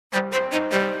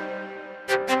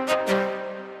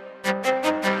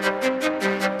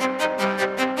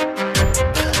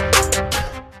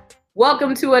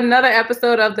Welcome to another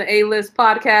episode of the A-List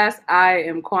podcast. I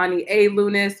am Kwani A.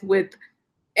 Lunis with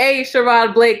A.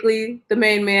 Sherrod Blakely, the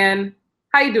main man.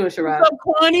 How you doing, Sherrod? What's up,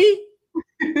 Kwani?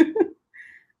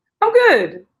 I'm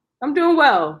good. I'm doing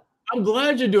well. I'm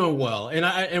glad you're doing well.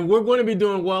 And we're going to be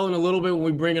doing well in a little bit when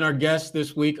we bring in our guest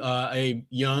this week, a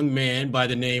young man by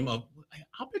the name of,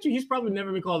 I'll bet you he's probably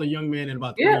never been called a young man in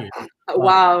about 3 years.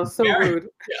 Wow, so rude.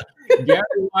 Gary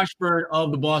Washburn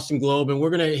of the Boston Globe, and we're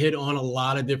going to hit on a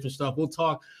lot of different stuff. We'll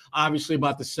talk, obviously,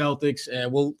 about the Celtics,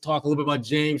 and we'll talk a little bit about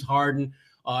James Harden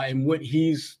and what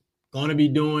he's going to be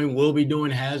doing, will be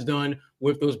doing, has done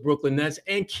with those Brooklyn Nets.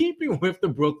 And keeping with the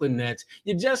Brooklyn Nets,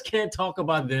 you just can't talk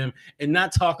about them and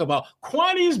not talk about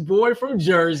Kwani's boy from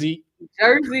Jersey,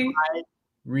 Kyrie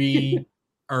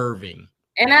Irving.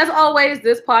 And as always,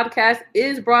 this podcast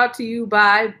is brought to you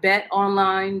by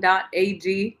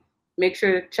betonline.ag. Make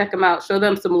sure to check them out. Show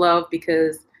them some love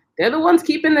because they're the ones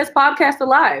keeping this podcast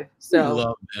alive. So we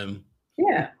love them.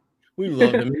 Yeah. We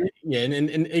love them. Yeah.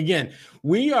 And again,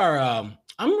 we are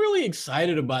I'm really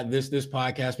excited about this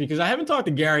podcast because I haven't talked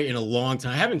to Gary in a long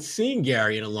time. I haven't seen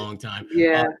Gary in a long time.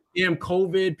 Yeah.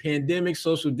 COVID, pandemic,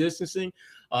 social distancing.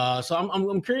 So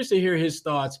I'm curious to hear his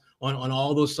thoughts on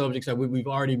all those subjects that we've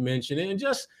already mentioned, and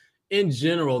just in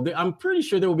general. I'm pretty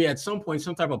sure there will be at some point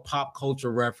some type of pop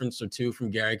culture reference or two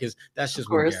from Gary, because that's just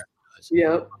what Gary does.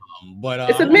 Yep. But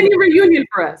it's a mini reunion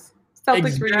for us.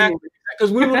 Celtics reunion.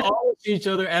 Because we would always see each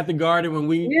other at the Garden when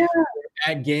we were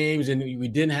at games, and we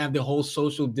didn't have the whole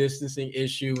social distancing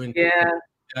issue and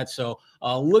that. So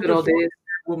looking forward to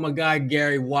what my guy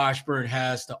Gary Washburn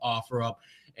has to offer up.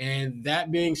 And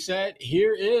that being said,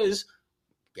 here is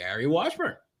Gary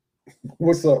Washburn.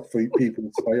 What's up,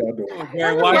 people? How y'all doing?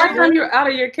 Gary Washburn, you're out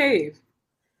of your cave.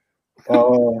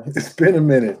 It's been a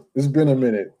minute. It's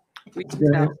been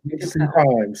some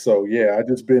time. So yeah, I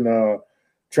just been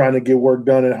trying to get work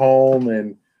done at home,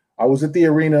 and I was at the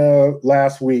arena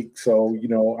last week. So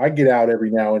I get out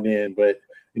every now and then, but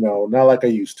not like I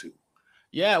used to.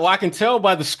 Yeah, well, I can tell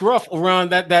by the scruff around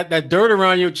that dirt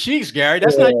around your cheeks, Gary.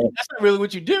 That's not really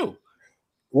what you do.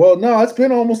 Well, no, it's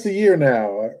been almost a year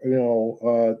now.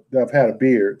 I've had a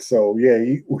beard, so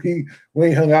yeah, we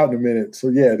ain't hung out in a minute. So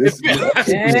yeah, this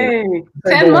dang,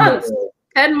 10 months,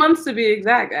 10 months to be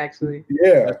exact, actually.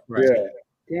 Yeah, right.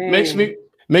 Yeah.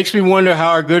 Makes me wonder how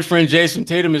our good friend Jason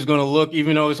Tatum is going to look,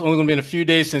 even though it's only going to be in a few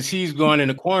days since he's gone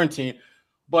into quarantine.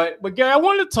 But Gary, I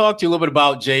wanted to talk to you a little bit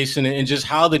about Jason and just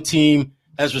how the team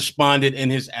has responded in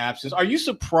his absence. Are you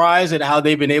surprised at how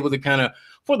they've been able to kind of,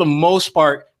 for the most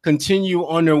part, continue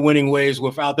on their winning ways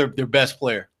without their best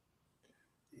player?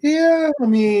 Yeah, I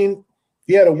mean,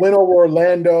 he had a win over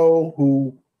Orlando,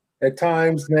 who at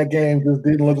times in that game just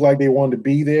didn't look like they wanted to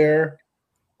be there.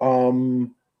 The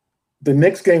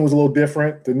Knicks game was a little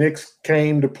different. The Knicks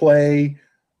came to play.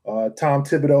 Tom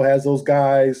Thibodeau has those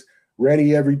guys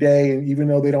ready every day, and even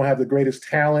though they don't have the greatest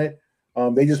talent,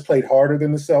 they just played harder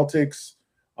than the Celtics.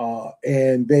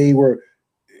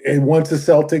 And once the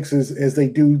Celtics, as they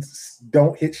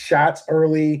don't hit shots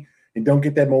early and don't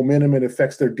get that momentum, it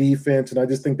affects their defense. And I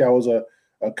just think that was a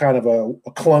kind of a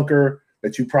clunker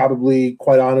that you probably,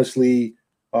 quite honestly,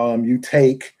 you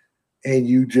take and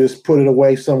you just put it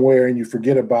away somewhere and you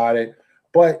forget about it.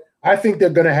 But I think they're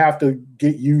going to have to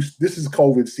get used. This is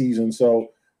COVID season, so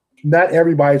not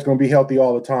everybody's going to be healthy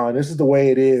all the time. This is the way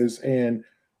it is. And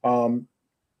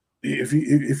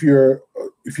if you're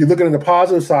looking at the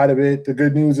positive side of it, the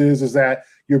good news is that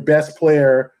your best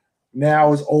player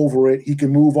now is over it. He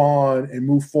can move on and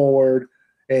move forward,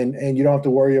 and you don't have to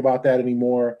worry about that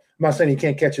anymore. I'm not saying he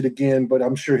can't catch it again, but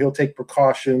I'm sure he'll take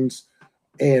precautions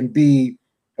and be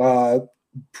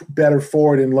better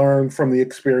for it and learn from the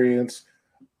experience.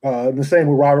 The same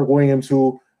with Robert Williams,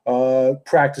 who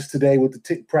practiced today with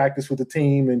the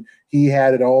team, and he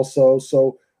had it also.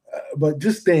 So. But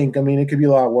just think, I mean, it could be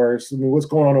a lot worse. I mean, what's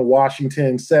going on in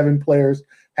Washington? 7 players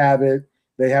have it.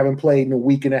 They haven't played in a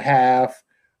week and a half.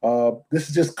 This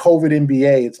is just COVID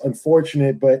NBA. It's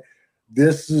unfortunate, but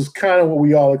this is kind of what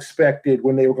we all expected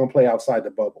when they were going to play outside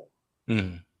the bubble.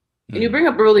 Mm-hmm. And you bring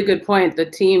up a really good point. The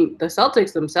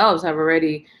Celtics themselves have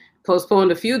already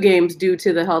postponed a few games due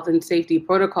to the health and safety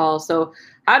protocol. So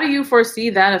how do you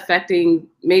foresee that affecting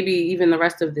maybe even the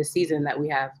rest of the season that we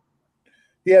have?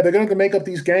 Yeah, they're going to make up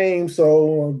these games.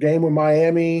 So a game with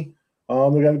Miami,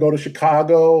 they're going to go to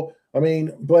Chicago. I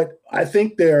mean, but I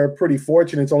think they're pretty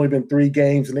fortunate. It's only been 3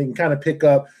 games, and they can kind of pick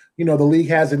up. The league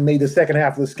hasn't made the second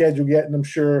half of the schedule yet, and I'm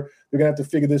sure they're going to have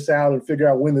to figure this out and figure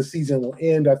out when the season will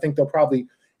end. I think they'll probably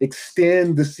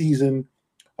extend the season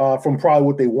from probably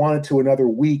what they wanted to another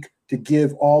week to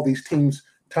give all these teams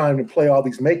time to play all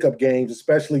these makeup games,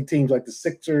 especially teams like the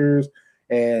Sixers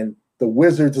and the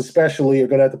Wizards especially are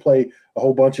going to have to play a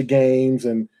whole bunch of games,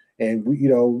 and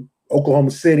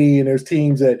Oklahoma City, and there's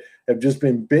teams that have just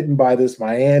been bitten by this,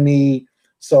 Miami.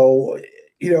 So,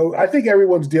 I think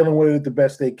everyone's dealing with it the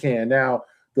best they can. Now,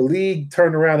 the league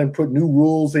turned around and put new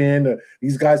rules in.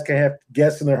 These guys can't have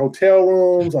guests in their hotel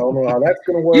rooms. I don't know how that's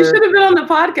going to work. You should have been on the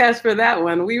podcast for that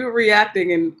one. We were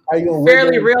reacting in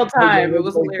fairly real time. It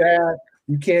was hilarious. That.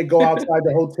 You can't go outside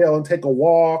the hotel and take a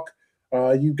walk.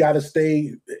 You got to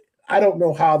stay. I don't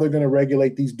know how they're going to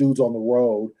regulate these dudes on the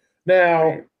road. Now,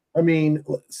 right. I mean,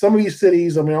 some of these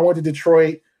cities, I went to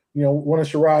Detroit, one of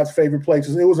Sherrod's favorite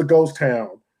places. It was a ghost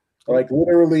town. Like,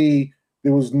 literally,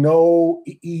 there was no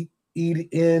eat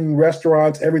in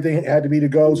restaurants. Everything had to be to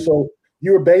go. So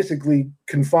you were basically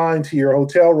confined to your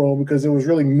hotel room because there was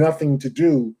really nothing to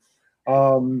do.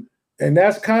 And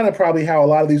that's kind of probably how a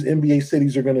lot of these NBA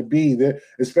cities are going to be,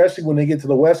 especially when they get to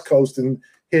the West Coast and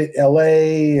hit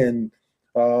LA and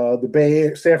the Bay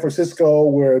Area, San Francisco,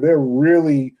 where they're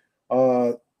really,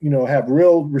 have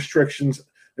real restrictions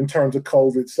in terms of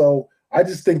COVID. So I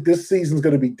just think this season's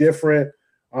going to be different.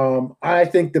 I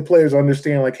think the players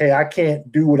understand, like, hey, I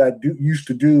can't do what I used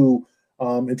to do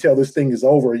until this thing is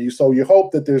over. So you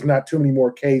hope that there's not too many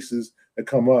more cases that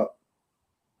come up.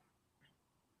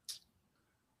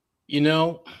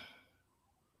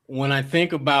 When I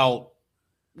think about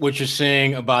what you're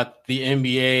saying about the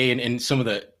NBA and some of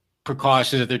the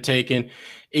precautions that they're taking,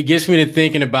 it gets me to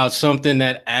thinking about something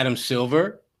that Adam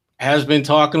Silver has been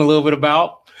talking a little bit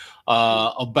about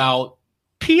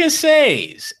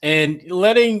PSAs and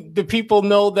letting the people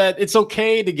know that it's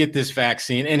okay to get this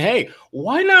vaccine. And hey,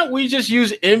 why not we just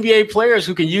use NBA players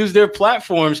who can use their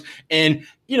platforms and,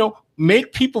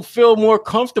 make people feel more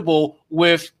comfortable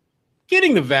with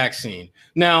getting the vaccine.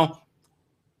 Now,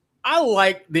 I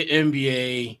like the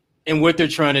NBA and what they're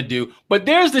trying to do, but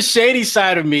there's the shady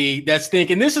side of me that's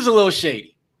thinking this is a little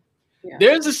shady. Yeah.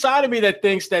 There's a side of me that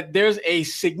thinks that there's a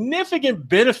significant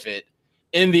benefit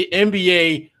in the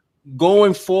NBA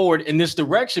going forward in this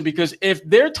direction, because if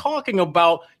they're talking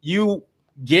about you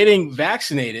getting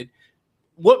vaccinated,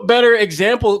 what better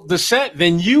example to set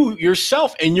than you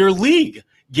yourself and your league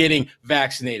getting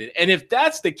vaccinated? And if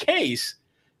that's the case,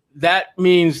 that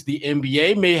means the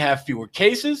NBA may have fewer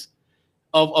cases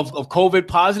of COVID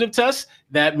positive tests.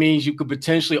 That means you could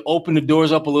potentially open the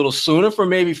doors up a little sooner for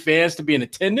maybe fans to be in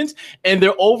attendance, and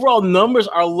their overall numbers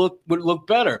would look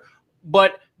better.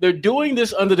 But they're doing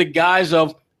this under the guise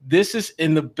of this is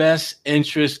in the best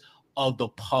interest of the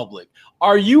public.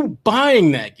 Are you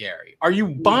buying that, Gary? Are you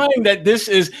buying that this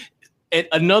is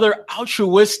another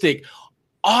altruistic,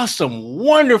 awesome,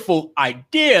 wonderful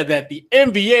idea that the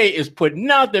NBA is putting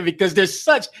out there because they're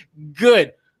such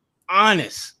good,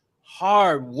 honest,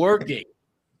 hard-working,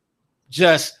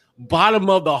 just bottom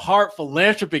of the heart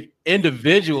philanthropic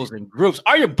individuals and groups?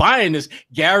 Are you buying this,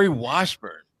 Gary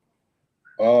Washburn?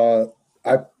 I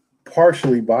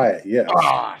partially buy it, yes.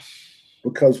 Gosh.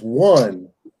 Because one,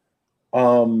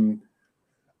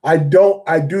 I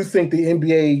do think the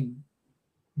NBA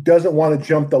doesn't want to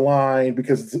jump the line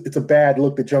because it's a bad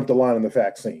look to jump the line on the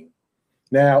vaccine.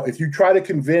 Now, if you try to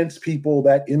convince people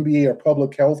that NBA are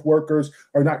public health workers,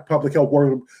 or not public health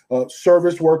workers,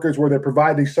 service workers, where they're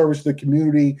providing service to the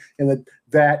community, and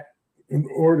that in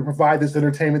order to provide this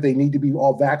entertainment, they need to be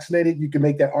all vaccinated, you can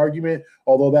make that argument,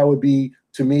 although that would be,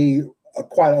 to me,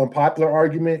 quite an unpopular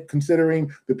argument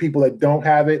considering the people that don't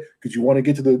have it, because you want to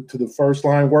get to the first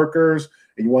line workers,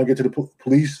 and you want to get to the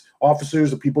police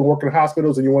officers, the people working in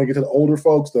hospitals, and you want to get to the older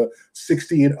folks, the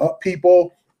 60 and up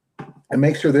people, and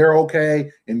make sure they're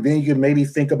okay. And then you can maybe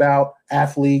think about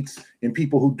athletes and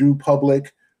people who do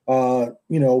public,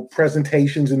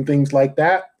 presentations and things like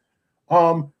that.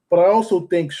 But I also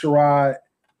think, Sherrod,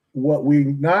 what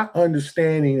we're not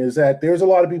understanding is that there's a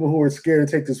lot of people who are scared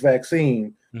to take this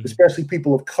vaccine, especially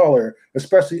people of color,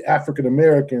 especially African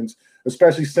Americans,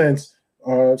 especially since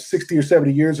 60 or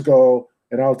 70 years ago,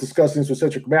 and I was discussing this with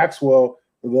Cedric Maxwell,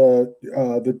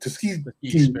 the Tuskegee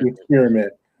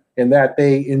experiment, and that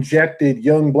they injected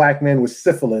young black men with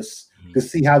syphilis to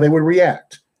see how they would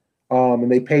react. And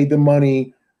they paid them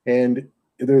money, and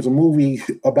there's a movie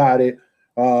about it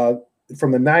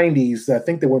from the 90s. I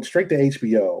think they went straight to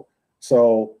HBO.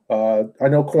 So I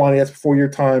know, Kwani, that's before your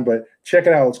time, but check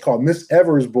it out. It's called Miss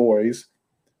Evers' Boys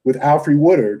with Alfre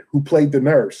Woodard, who played the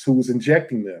nurse who was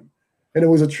injecting them. And it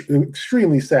was an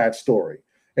extremely sad story.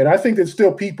 And I think there's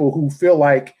still people who feel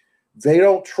like they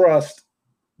don't trust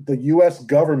the U.S.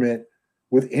 government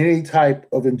with any type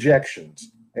of injections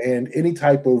and any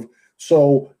type of –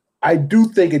 so I do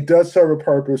think it does serve a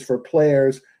purpose for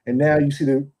players. And now you see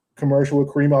the commercial with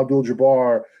Kareem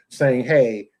Abdul-Jabbar saying,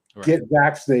 hey, get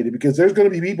vaccinated, because there's going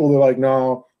to be people that are like,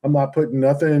 no, I'm not putting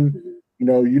nothing,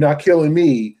 you're not killing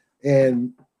me.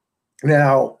 And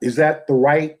now, is that the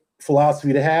right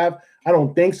philosophy to have? I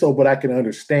don't think so, but I can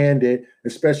understand it,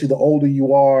 especially the older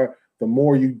you are, the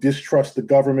more you distrust the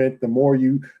government, the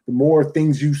more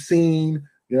things you've seen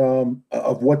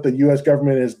of what the U.S.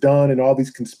 government has done and all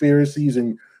these conspiracies.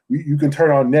 And you can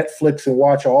turn on Netflix and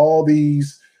watch all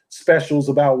these specials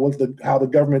about how the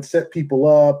government set people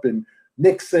up, and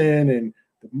Nixon,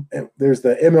 and there's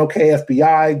the MLK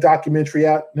FBI documentary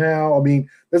out now. I mean,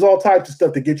 there's all types of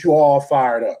stuff to get you all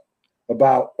fired up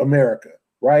about America,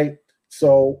 right?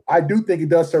 So I do think it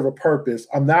does serve a purpose.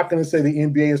 I'm not going to say the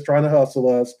NBA is trying to hustle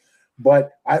us,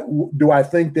 but I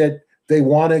think that they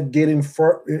want to get in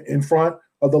front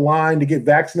of the line to get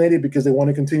vaccinated because they want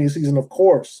to continue the season? Of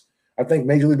course. I think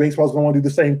Major League Baseball is going to want to do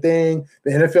the same thing.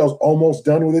 The NFL is almost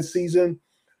done with its season.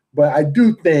 But I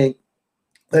do think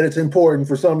that it's important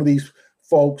for some of these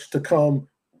folks to come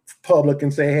public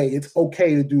and say, hey, it's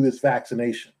okay to do this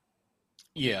vaccination.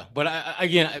 Yeah, but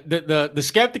again, the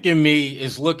skeptic in me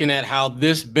is looking at how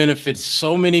this benefits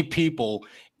so many people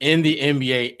in the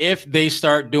NBA if they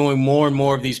start doing more and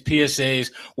more of these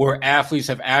PSAs where athletes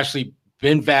have actually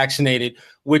been vaccinated.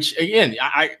 Which again,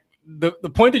 the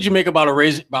point that you make about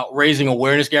raising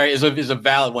awareness, Gary, is a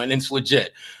valid one. And it's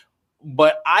legit.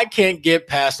 But I can't get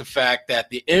past the fact that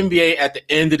the NBA at the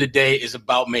end of the day is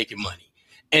about making money,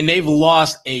 and they've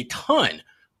lost a ton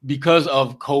because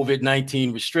of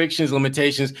COVID-19 restrictions,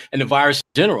 limitations, and the virus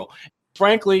in general.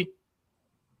 Frankly,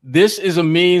 this is a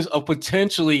means of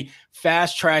potentially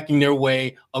fast-tracking their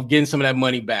way of getting some of that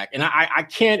money back. And I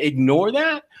can't ignore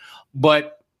that,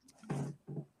 but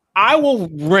I will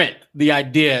rent the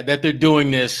idea that they're doing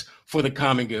this for the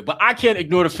common good. But I can't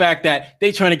ignore the fact that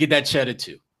they're trying to get that cheddar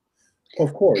too.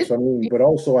 Of course. I mean, but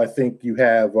also I think you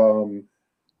have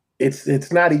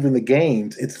it's not even the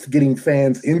games, it's getting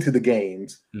fans into the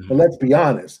games. Mm-hmm. But let's be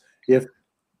honest, if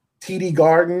TD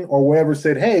Garden or wherever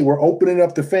said, hey, we're opening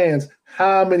up to fans,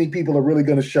 how many people are really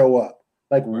going to show up?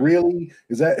 Like, really?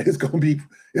 It's going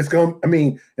to, I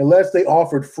mean, unless they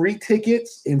offered free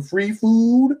tickets and free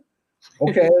food.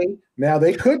 Okay. Now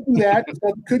they could do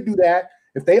that.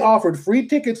 If they offered free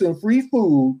tickets and free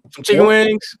food. Some chicken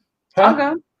wings. Huh?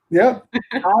 Okay. Yep.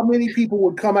 How many people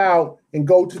would come out and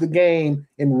go to the game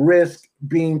and risk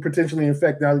being potentially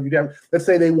infected? Now, you'd have, let's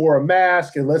say they wore a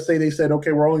mask, and let's say they said,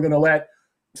 okay, we're only going to let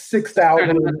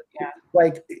 6,000.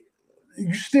 Like,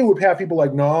 you still would have people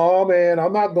like, no, man,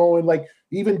 I'm not going. Like,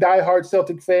 even diehard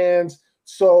Celtic fans.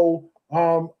 So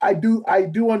I do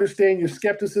understand your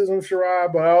skepticism,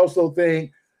 Sherrod, but I also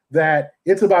think that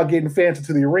it's about getting fans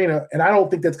into the arena, and I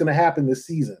don't think that's going to happen this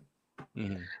season.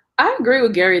 Mm-hmm. I agree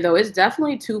with Gary, though. It's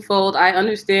definitely twofold. I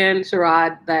understand,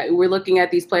 Sherrod, that we're looking at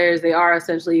these players. They are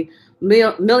essentially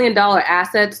 $1 million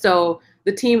assets. So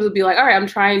the teams would be like, all right, I'm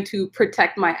trying to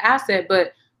protect my asset.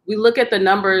 But we look at the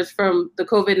numbers from the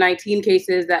COVID-19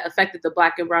 cases that affected the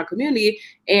Black and brown community,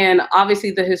 and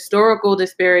obviously the historical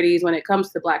disparities when it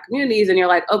comes to Black communities. And you're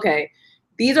like, okay,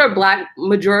 these are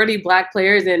majority Black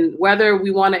players, and whether we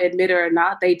want to admit it or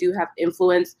not, they do have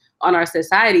influence on our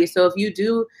society. So if you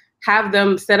do have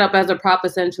them set up as a prop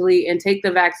essentially and take the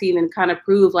vaccine and kind of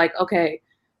prove like, okay,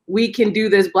 we can do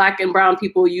this, Black and brown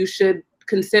people, you should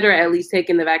consider at least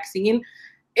taking the vaccine.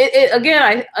 Again,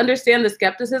 I understand the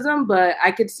skepticism, but I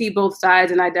could see both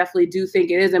sides. And I definitely do think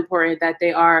it is important that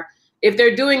they are, if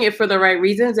they're doing it for the right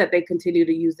reasons, that they continue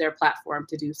to use their platform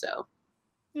to do so.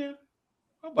 Yeah,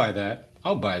 I'll buy that.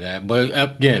 But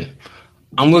again,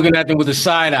 I'm looking at them with a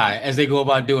side eye as they go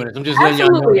about doing it. I'm just letting y'all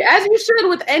know. As you should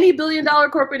with any billion-dollar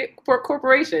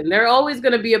corporation. They're always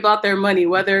going to be about their money,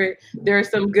 whether there's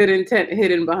some good intent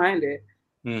hidden behind it.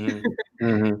 Mm-hmm.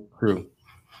 Mm-hmm. True.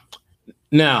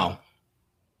 Now,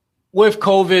 with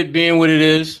COVID being what it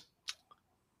is,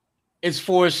 it's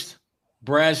forced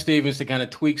Brad Stevens to kind of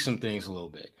tweak some things a little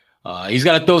bit. He's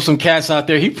got to throw some cats out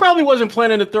there. He probably wasn't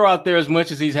planning to throw out there as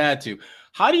much as he's had to.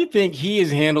 How do you think he is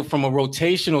handled from a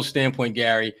rotational standpoint,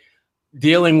 Gary,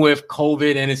 dealing with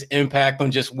COVID and its impact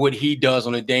on just what he does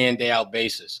on a day in, day out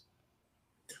basis?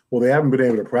 Well, they haven't been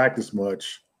able to practice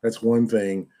much. That's one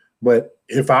thing. But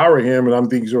if I were him and I'm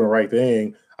thinking he's doing the right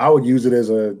thing, I would use it as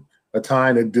a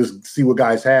time to just see what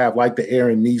guys have, like the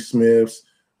Aaron Neesmiths.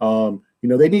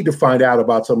 They need to find out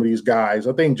about some of these guys.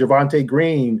 I think Javonte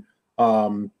Green,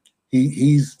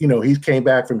 he's came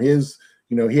back from his,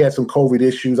 he had some COVID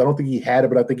issues. I don't think he had it,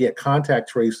 but I think he had contact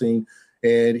tracing,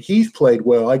 and he's played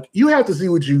well. Like, you have to see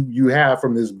what you have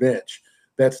from this bench.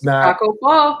 That's not Taco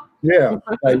Fall. Yeah.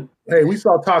 Like, hey, we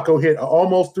saw Taco hit an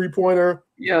almost 3-pointer.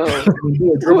 Yo,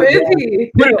 who is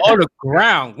he? Put it on the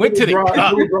ground. Went to the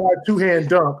cup. Two-hand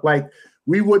dunk. Like,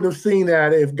 we wouldn't have seen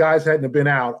that if guys hadn't have been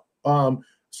out.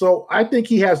 So I think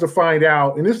he has to find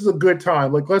out, and this is a good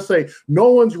time. Like, let's say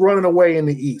no one's running away in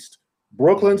the East.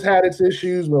 Brooklyn's had its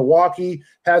issues. Milwaukee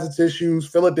has its issues.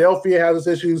 Philadelphia has its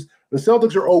issues. The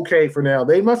Celtics are okay for now.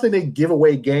 They must say they give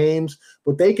away games,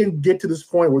 but they can get to this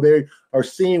point where they are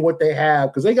seeing what they have,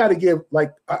 because they got to give,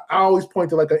 like, I always point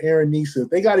to like an Aaron Nesmith.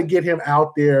 They got to get him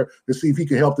out there to see if he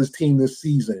can help this team this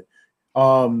season.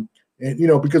 And,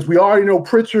 because we already know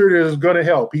Pritchard is going to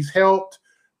help. He's helped.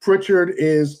 Pritchard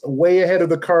is way ahead of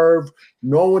the curve.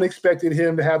 No one expected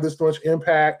him to have this much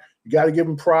impact. You got to give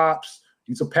him props.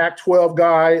 He's a Pac-12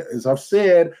 guy. As I've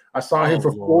said, I saw him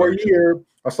for 4 years.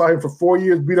 I saw him for 4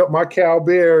 years beat up my Cal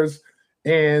Bears,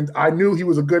 and I knew he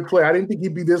was a good player. I didn't think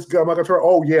he'd be this good. I'm not going to try,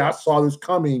 oh, yeah, I saw this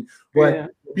coming.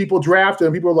 But people drafted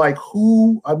him. People are like,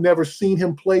 who? I've never seen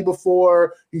him play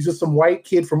before. He's just some white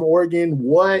kid from Oregon.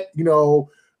 What?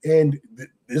 And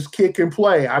this kid can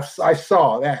play. I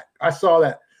saw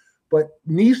that. But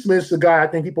Nesmith's the guy I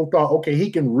think people thought, okay,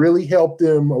 he can really help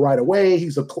them right away.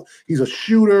 He's a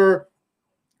shooter.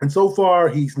 And so far,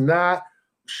 he's not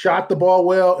shot the ball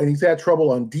well, and he's had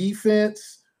trouble on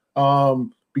defense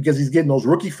because he's getting those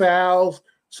rookie fouls.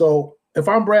 So if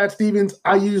I'm Brad Stevens,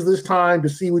 I use this time to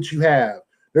see what you have.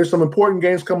 There's some important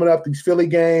games coming up, these Philly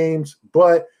games,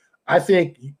 but I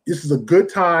think this is a good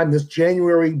time, this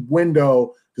January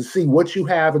window, to see what you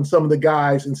have in some of the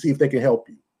guys and see if they can help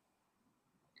you.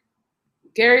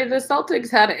 Gary, the Celtics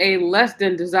had a less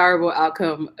than desirable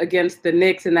outcome against the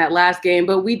Knicks in that last game,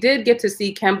 but we did get to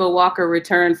see Kemba Walker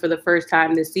return for the first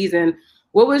time this season.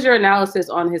 What was your analysis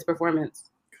on his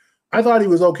performance? I thought he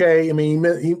was okay. I mean,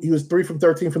 he was 3 from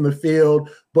 13 from the field,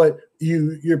 but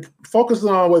you're focusing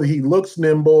on whether he looks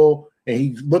nimble and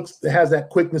he has that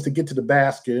quickness to get to the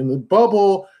basket. In the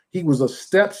bubble, he was a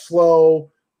step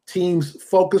slow. Teams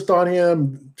focused on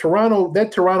him. That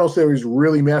Toronto series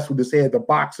really messed with his head. The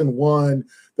boxing one,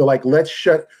 they're like, let's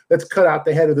cut out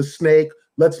the head of the snake.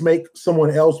 Let's make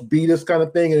someone else beat us, kind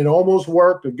of thing. And it almost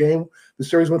worked. The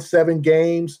series went 7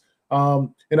 games.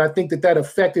 And I think that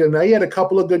affected him. Now, he had a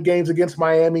couple of good games against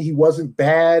Miami. He wasn't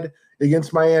bad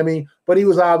against Miami, but he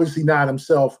was obviously not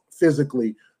himself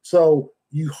physically. So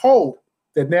you hope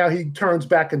that now he turns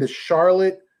back into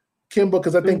Charlotte Kemba,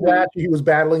 because I think last year he was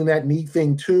battling that knee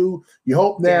thing too. You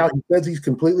hope now he says he's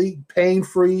completely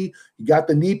pain-free. He got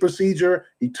the knee procedure.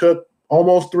 He took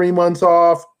almost 3 months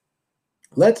off.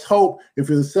 Let's hope if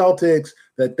you're the Celtics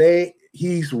that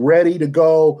he's ready to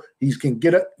go. He can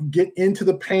get into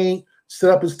the paint,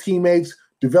 set up his teammates,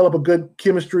 develop a good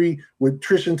chemistry with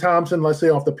Tristan Thompson, let's say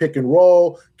off the pick and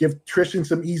roll, give Tristan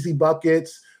some easy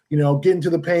buckets, get into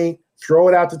the paint, throw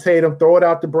it out to Tatum, throw it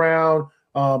out to Brown,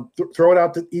 throw it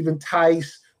out to even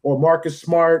Tice or Marcus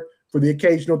Smart for the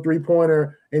occasional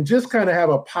three-pointer, and just kind of have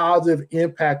a positive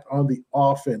impact on the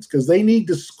offense, because they need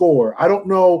to score. I don't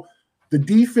know. The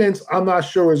defense, I'm not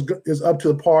sure is up to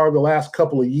the par of the last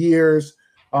couple of years.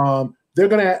 They're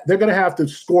gonna have to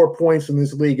score points in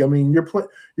this league. I mean, you're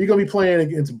gonna be playing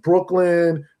against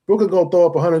Brooklyn. Brooklyn gonna throw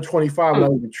up 125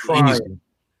 without even trying.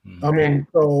 I mean,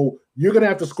 so you're gonna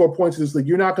have to score points in this league.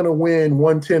 You're not gonna win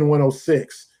 110,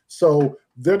 106. So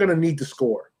they're gonna need to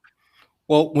score.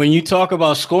 Well, when you talk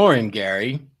about scoring,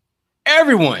 Gary,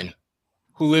 everyone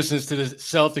who listens to the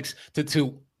Celtics to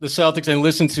the Celtics and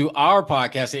listen to our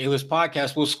podcast, the A-List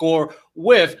Podcast, will score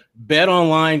with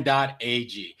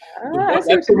betonline.ag.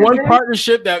 It's the one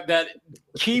partnership that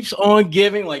keeps on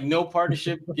giving, like no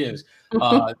partnership gives.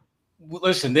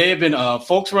 Listen, they have been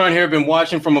folks around here have been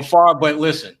watching from afar, but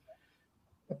listen.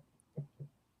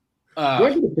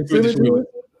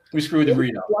 We screwed the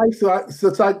read out.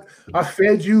 Since I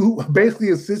fed you, basically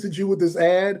assisted you with this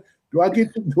ad, do I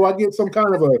get some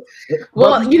kind of a?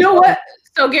 Well, you know what?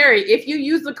 So Gary, if you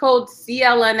use the code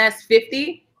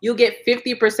CLNS50, you'll get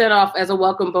 50% off as a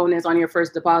welcome bonus on your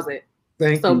first deposit.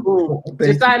 Thank you. Boom.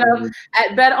 Just sign up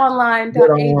at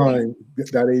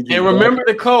betonline.ag. And remember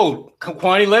the code.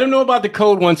 Kwani, let them know about the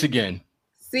code once again.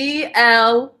 You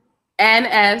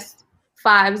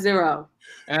CLNS50.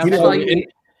 Absolutely.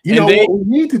 What we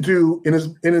need to do in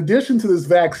addition to this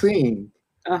vaccine,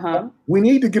 we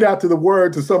need to get out to the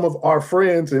word to some of our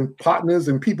friends and partners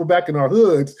and people back in our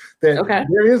hoods that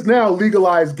there is now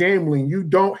legalized gambling. You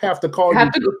don't have to call your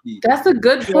bookie. That's a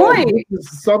good point.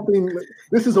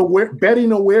 This is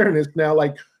betting awareness now.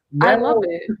 Like, now, I love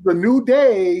it. It's the new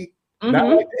day, not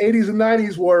like the 80s and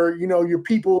 90s where your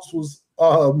peoples was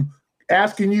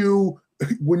asking you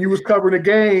when you was covering the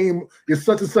game, it's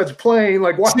such and such playing.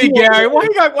 Like, why you got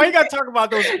to talk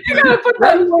about those? You gotta put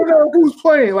them, know who's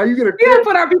playing. Like, you gotta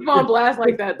put our people on blast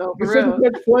like that, though. For real. Such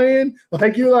and such playing.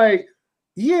 Like, you're like,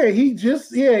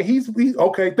 he's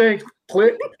okay. Thanks.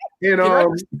 Click. And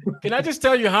can I just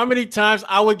tell you how many times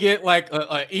I would get like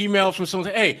an email from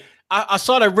someone saying, "Hey, I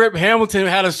saw that Rip Hamilton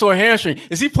had a sore hamstring.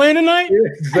 Is he playing tonight?" Yeah,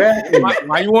 exactly.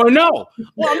 Why you want to know?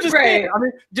 Well, I'm just saying. I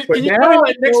mean, can you tell me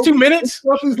like next 2 minutes?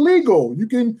 Stuff is legal. You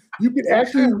can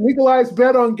actually legalize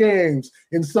bet on games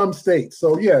in some states.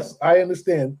 So yes, I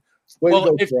understand.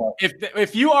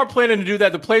 If you are planning to do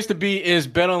that, the place to be is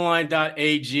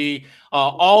betonline.ag.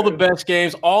 All the best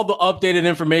games, all the updated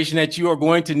information that you are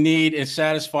going to need and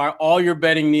satisfy all your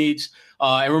betting needs.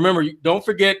 And remember, don't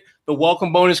forget the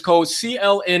welcome bonus code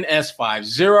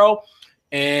CLNS50.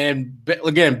 And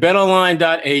again,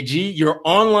 betonline.ag, your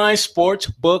online sports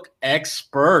book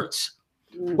experts.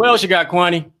 What else you got,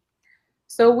 Kwani?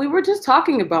 So we were just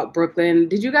talking about Brooklyn.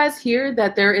 Did you guys hear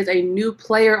that there is a new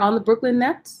player on the Brooklyn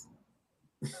Nets?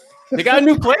 They got a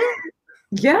new player?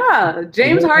 Yeah.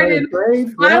 James Harden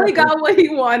finally got what he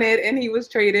wanted, and he was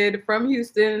traded from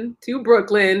Houston to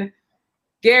Brooklyn.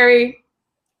 Gary,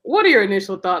 what are your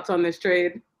initial thoughts on this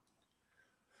trade?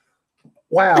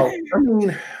 Wow. I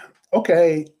mean,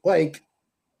 okay, like,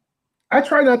 I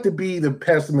try not to be the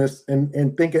pessimist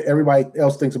and think everybody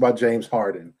else thinks about James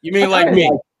Harden. You mean like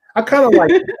me? I kind of like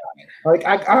the guy. Like,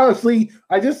 I honestly,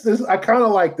 I kind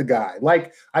of like the guy.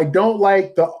 Like, I don't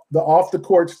like the off the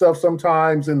court stuff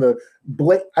sometimes, and I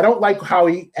don't like how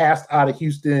he asked out of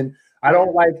Houston. I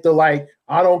don't like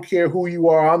I don't care who you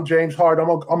are. I'm James Harden.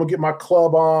 I'm gonna get my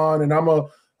club on, and I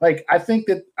think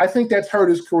that's hurt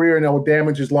his career, and that will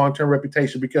damage his long-term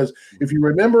reputation. Because if you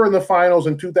remember in the finals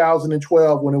in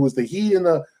 2012, when it was the Heat and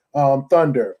the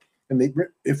Thunder, and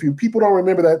people don't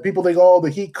remember that, people think, oh, the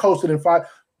Heat coasted in 5.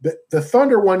 The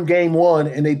Thunder won game 1,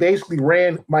 and they basically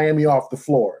ran Miami off the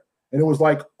floor. And it was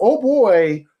like, oh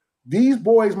boy, these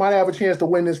boys might have a chance to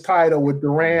win this title with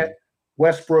Durant,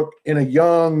 Westbrook, and a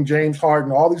young James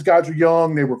Harden. All these guys were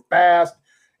young. They were fast.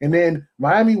 And then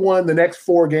Miami won the next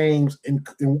 4 games in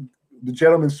the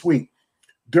gentleman's sweep.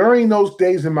 During those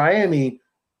days in Miami,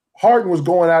 Harden was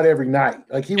going out every night.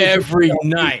 Like, he was every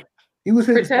night. He was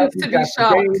pretends to be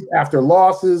shocked after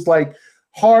losses. Like,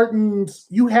 Harden's,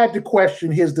 you had to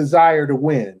question his desire to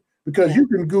win, because you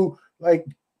can go like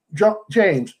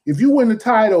James. If you win the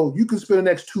title, you can spend the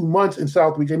next 2 months in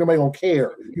South Beach. Ain't nobody gonna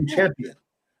care. You're champion.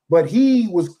 But he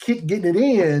was getting it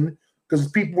in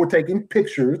because people were taking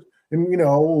pictures. And,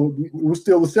 it was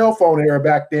still the cell phone era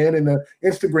back then, and the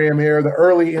Instagram era, the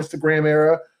early Instagram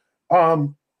era.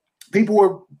 People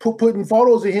were putting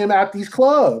photos of him at these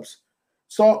clubs.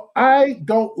 So I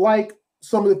don't like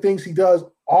some of the things he does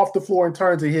off the floor in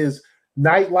terms of his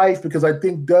nightlife, because I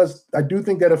do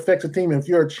think that affects a team. And if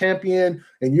you're a champion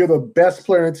and you're the best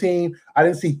player in the team, I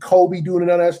didn't see Kobe doing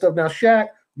none of that stuff. Now, Shaq, a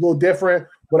little different,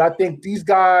 but I think these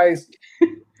guys, the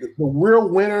real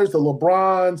winners, the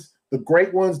LeBrons, the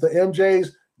great ones, the MJs,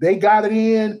 they got it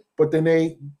in, but then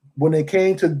when they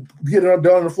came to get it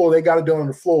done on the floor, they got it done on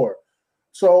the floor.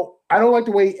 So I don't like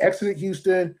the way he exited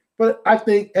Houston, but I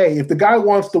think, hey, if the guy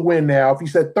wants to win now, if he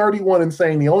said 31 and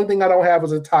saying the only thing I don't have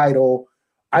is a title,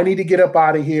 I need to get up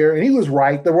out of here. And he was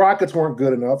right. The Rockets weren't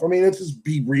good enough. I mean, let's just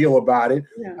be real about it.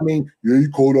 Yeah. I mean, he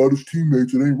called out his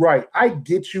teammates. It ain't right. I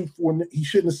get you when he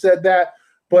shouldn't have said that,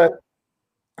 but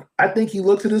I think he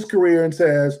looks at his career and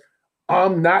says,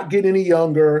 I'm not getting any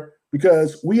younger,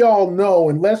 because we all know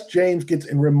unless James gets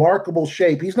in remarkable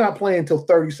shape, he's not playing until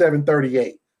 37,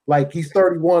 38. Like, he's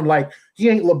 31. Like, he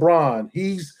ain't LeBron.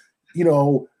 He's, we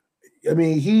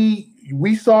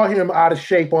saw him out of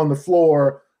shape on the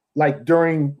floor, like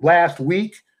during last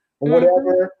week or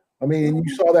whatever. I mean,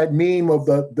 you saw that meme of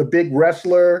the big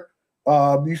wrestler.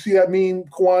 You see that meme,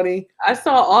 Kwani? I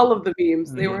saw all of the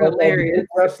memes. They were hilarious.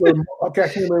 Wrestler, I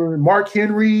can't remember, Mark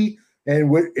Henry.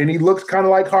 And he looks kind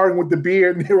of like Harden with the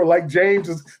beard, and they were like, James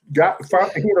has he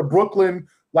had a Brooklyn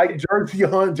like jersey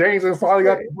on. James has finally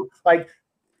got like,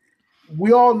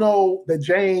 we all know that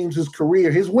James's career,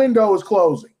 his window is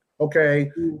closing. Okay,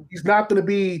 he's not going to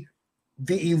be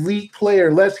the elite player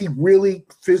unless he really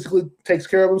physically takes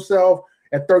care of himself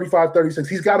at 35, 36.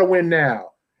 He's got to win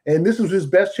now, and this was his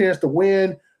best chance to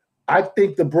win. I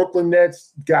think the Brooklyn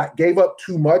Nets gave up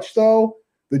too much, though.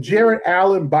 The Jarrett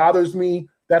Allen bothers me.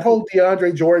 That whole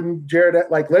DeAndre Jordan,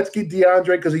 let's get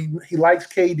DeAndre because he likes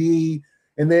KD,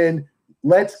 and then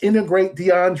let's integrate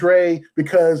DeAndre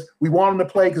because we want him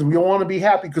to play, because we want to be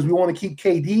happy, because we want to keep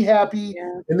KD happy.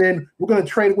 Yeah. And then we're going to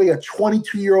trade away a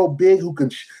 22-year-old big who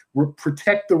can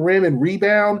protect the rim and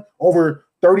rebound over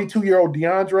 32-year-old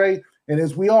DeAndre. And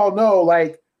as we all know,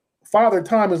 like Father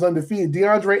Time is undefeated.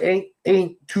 DeAndre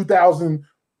ain't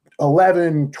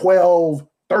 2011, 12,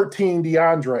 13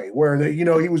 DeAndre, where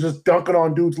he was just dunking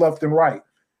on dudes left and right.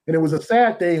 And it was a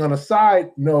sad thing on a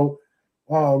side note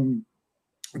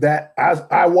that as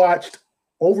I watched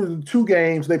over the 2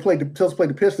 games they played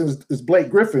the Pistons is Blake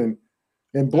Griffin.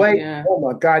 And Blake, oh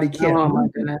my God, he can't. Oh my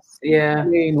goodness. Yeah. I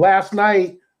mean, last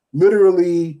night,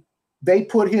 literally, they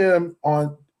put him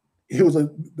on. He was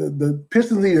the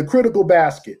Pistons needed a critical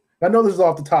basket. I know this is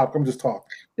off the top. I'm just talking.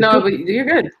 No, but you're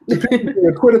good.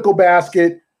 A critical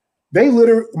basket.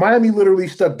 Miami literally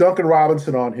stuck Duncan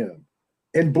Robinson on him,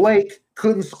 and Blake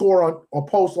couldn't score on a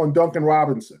post on Duncan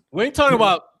Robinson. We ain't talking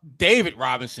about David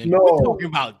Robinson. No, we're talking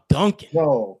about Duncan.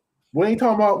 No. We ain't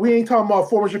talking about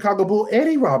former Chicago Bull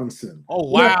Eddie Robinson. Oh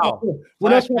wow! We're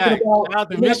not talking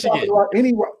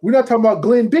about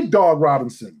Glenn Big Dog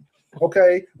Robinson.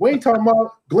 Okay, we ain't talking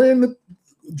about Glenn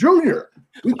Jr.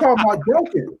 We talking about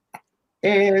Duncan,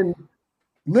 and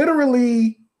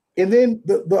literally, and then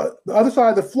the other side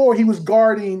of the floor, he was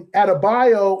guarding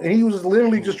Adebayo, and he was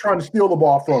literally just trying to steal the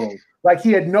ball from him. Like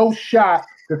he had no shot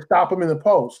to stop him in the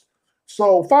post.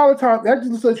 So Father Time, that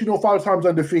just lets you know Father Time's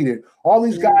undefeated. All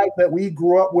these guys that we've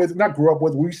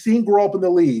seen grow up in the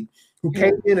league, who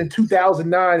came in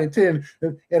 2009 and 10,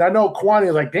 and I know Kwani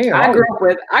is like, damn. I grew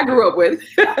up with.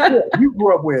 Yeah, you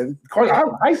grew up with. I was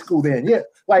in high school then, yeah.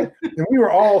 Like, and we were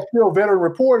all still veteran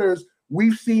reporters.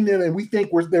 We've seen them, and we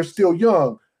think they're still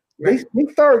young. They're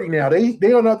 30 now.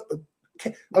 They are not.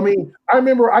 I mean, I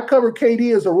remember I covered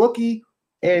KD as a rookie.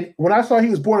 And when I saw he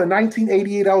was born in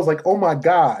 1988, I was like, oh my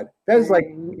God, that is like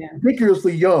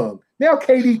ridiculously young. Now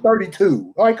KD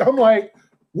 32. Like, I'm like,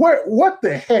 what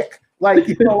the heck? Like,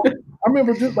 I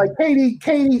remember just like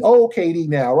KD, old KD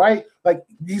now, right? Like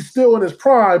he's still in his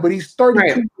prime, but he's 32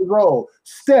 years old.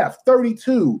 Steph,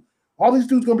 32. All these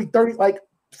dudes gonna be 30, like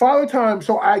Father Time.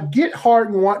 So I get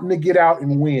Harden wanting to get out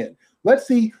and win. Let's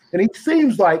see. And he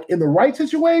seems like in the right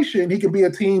situation, he can be a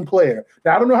team player.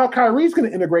 Now, I don't know how Kyrie's going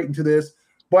to integrate into this,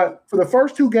 but for the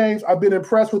first 2 games, I've been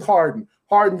impressed with Harden.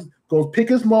 Harden's going to pick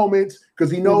his moments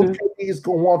because he knows KD is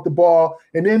going to want the ball.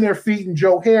 And then they're feeding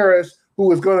Joe Harris,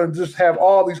 who is going to just have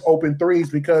all these open threes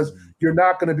because you're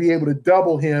not going to be able to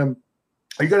double him.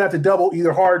 You're going to have to double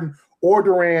either Harden or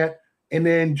Durant, and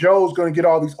then Joe's going to get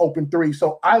all these open threes.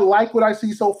 So I like what I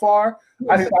see so far.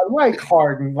 I like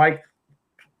Harden. Like,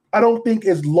 I don't think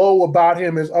as low about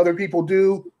him as other people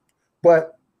do,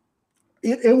 but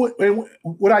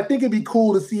what I think it'd be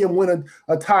cool to see him win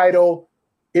a title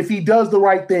if he does the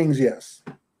right things. Yes.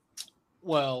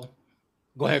 Well,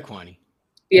 go ahead, Kwani.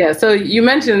 Yeah. So you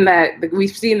mentioned that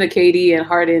we've seen the KD and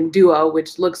Harden duo,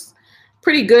 which looks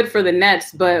pretty good for the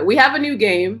Nets, but we have a new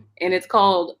game and it's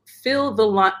called Fill the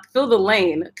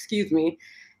Lane. Excuse me.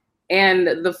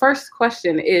 And the first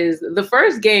question is, the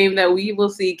first game that we will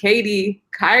see KD,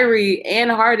 Kyrie, and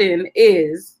Harden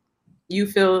is you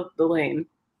fill the lane.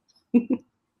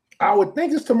 I would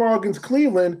think it's tomorrow against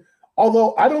Cleveland,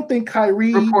 although I don't think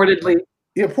Kyrie reportedly.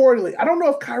 I don't know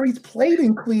if Kyrie's played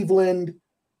in Cleveland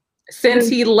since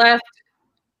he left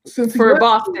for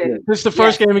Boston. This is the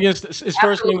first game against his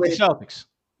first game with the Celtics.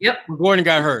 Yep. Gordon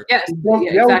got hurt. Yes.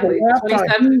 Yeah, exactly.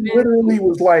 He literally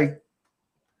was like,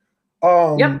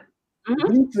 yep.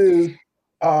 Mm-hmm.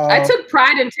 I took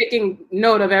pride in taking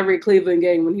note of every Cleveland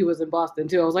game when he was in Boston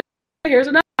too. I was like, here's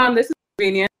another one. This is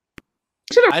convenient.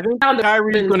 I think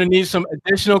Kyrie's going to need some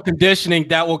additional conditioning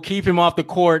that will keep him off the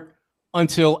court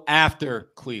until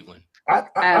after Cleveland. I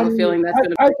have a feeling that's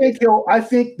going to. I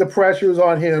think the pressure is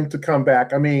on him to come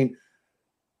back. I mean,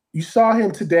 you saw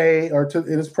him today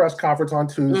in his press conference on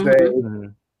Tuesday.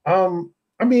 Mm-hmm.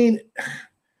 I mean,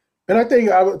 and I think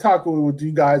I was talking with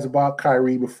you guys about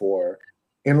Kyrie before,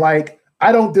 and like,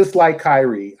 I don't dislike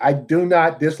Kyrie. I do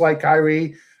not dislike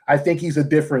Kyrie. I think he's a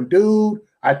different dude.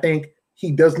 I think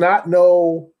he does not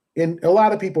know, and a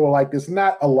lot of people are like this,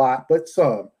 not a lot, but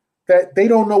some, that they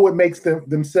don't know what makes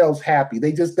themselves happy.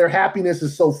 Their happiness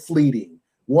is so fleeting.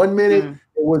 1 minute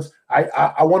it was,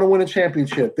 I want to win a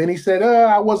championship. Then he said,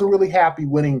 I wasn't really happy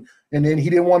winning. And then he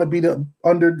didn't want to be the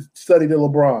understudy to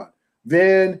LeBron.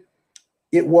 Then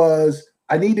it was,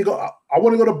 I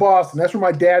want to go to Boston. That's where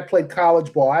my dad played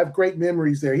college ball. I have great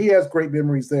memories there. He has great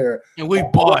memories there. And we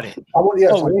bought it. I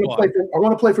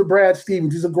want to play for Brad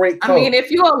Stevens. He's a great coach. I mean,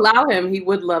 if you allow him, he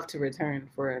would love to return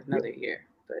for another year.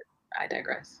 But I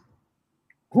digress.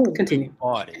 Who? Continue.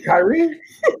 Kyrie?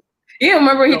 Yeah,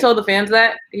 remember he told the fans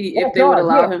that if they would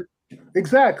allow him.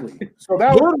 Exactly. So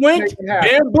that was winked,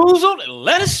 bamboozled, and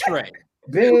led astray.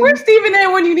 Then, where's Stephen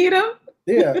A when you need him?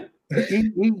 Yeah.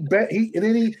 He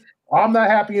I'm not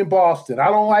happy in Boston. I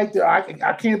don't like that.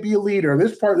 I can't be a leader.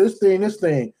 This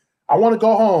thing. I want to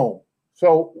go home.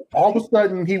 So all of a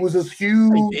sudden, he was this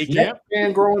huge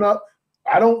fan growing up.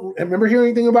 I don't remember hearing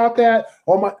anything about that.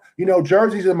 Oh my,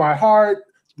 Jersey's in my heart,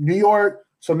 New York.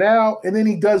 So now, and then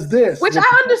he does this. Which I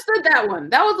understood that one.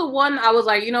 That was the one I was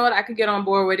like, you know what, I could get on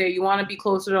board with it. You want to be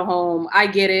closer to home. I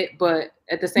get it. But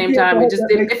at the same time,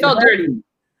 it felt dirty.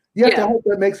 You have to hope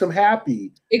that makes him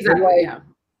happy. Exactly,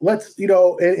 Let's,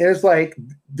 and it's like,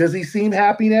 does he seem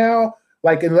happy now?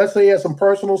 Like, and let's say he has some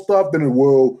personal stuff, then,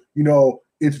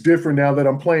 it's different now that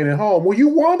I'm playing at home. Well, you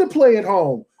want to play at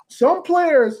home. Some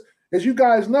players, as you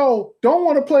guys know, don't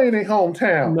want to play in their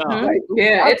hometown. No. Like,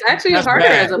 it's actually harder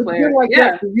as a player. It's been like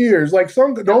that for years. Like,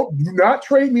 do not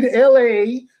trade me to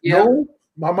LA. Yeah. No,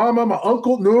 my mama, my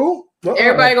uncle, no.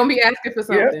 Everybody gonna be asking for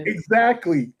something. Yeah,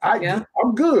 exactly. I'm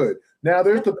good. Now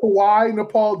there's the Kawhi and the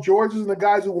Paul Georges and the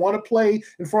guys who want to play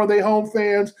in front of their home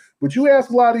fans. But you ask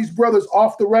a lot of these brothers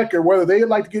off the record whether they'd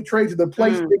like to get traded to the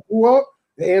place they grew up,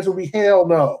 the answer will be hell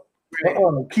no. Right.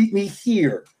 Keep me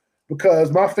here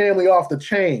because my family off the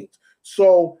chains.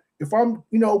 So if I'm,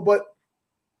 but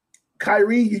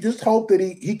Kyrie, you just hope that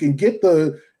he can get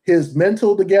his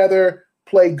mental together,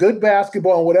 play good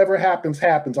basketball, and whatever happens,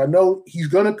 happens. I know he's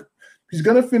gonna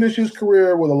finish his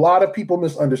career with a lot of people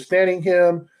misunderstanding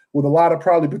him, with a lot of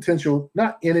probably potential,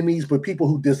 not enemies, but people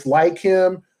who dislike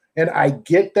him. And I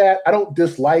get that. I don't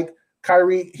dislike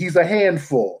Kyrie. He's a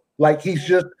handful. Like he's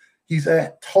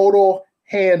a total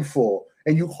handful.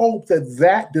 And you hope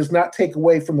that does not take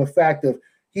away from the fact that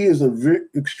he is an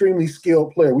extremely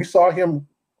skilled player. We saw him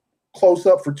close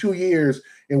up for 2 years.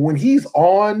 And when he's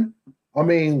on,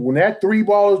 when that 3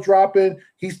 ball is dropping,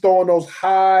 he's throwing those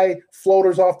high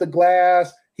floaters off the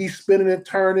glass. He's spinning and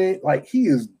turning. Like, he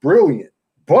is brilliant.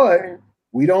 But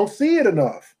we don't see it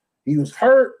enough. He was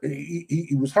hurt.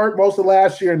 He was hurt most of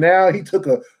last year. Now he took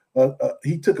a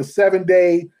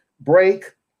 7-day break.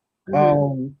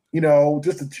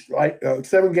 Just a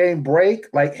 7-game break.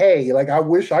 Like, hey, like I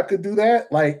wish I could do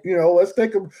that. Like, let's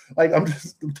take him. Like, I'm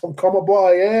come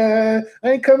aboard. Yeah,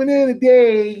 I ain't coming in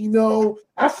today.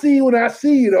 I see you when I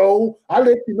see you. Though I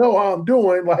let you know how I'm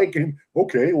doing. Like, and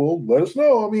okay, well, let us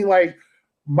know.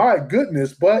 My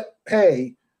goodness. But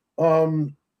hey,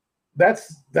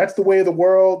 that's the way of the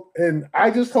world, and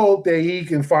I just hope that he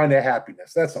can find that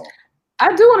happiness. That's all.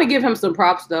 I do want to give him some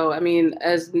props, though.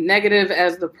 As negative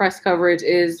as the press coverage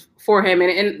is for him,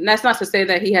 and that's not to say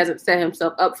that he hasn't set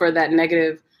himself up for that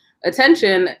negative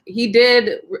attention.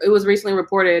 It was recently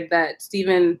reported that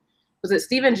Steven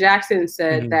Jackson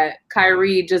said that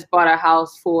Kyrie just bought a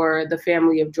house for the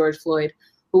family of George Floyd,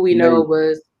 who we know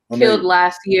was killed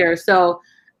last year. So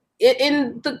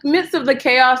in the midst of the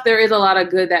chaos, there is a lot of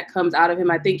good that comes out of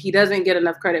him. I think he doesn't get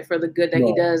enough credit for the good that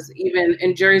he does, even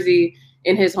in Jersey,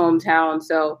 in his hometown.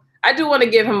 So I do want to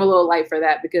give him a little light for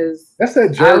that because that's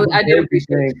that Jersey. I did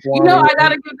appreciate it. I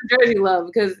gotta give the Jersey love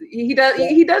because he does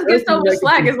get so much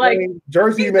slack. It's like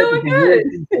Jersey he's doing good.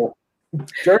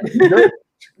 Jersey.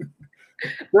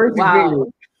 Wow.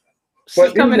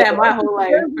 She's coming at my whole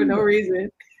life for no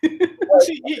reason.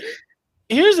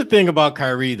 Here's the thing about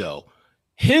Kyrie, though.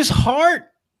 His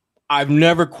heart, I've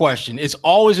never questioned. It's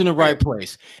always in the right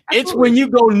place. Absolutely. It's when you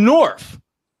go north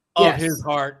of his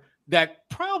heart that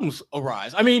problems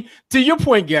arise. To your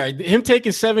point, Gary, him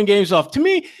taking 7 games off, to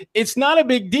me, it's not a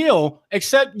big deal,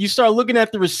 except you start looking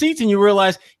at the receipts and you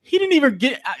realize he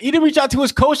didn't reach out to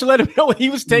his coach to let him know what he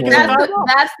was taking. That's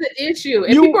the issue.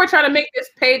 And people are trying to make this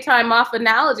pay time off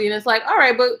analogy. And it's like, all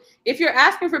right, but if you're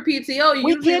asking for PTO, you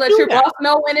usually let your boss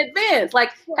know in advance.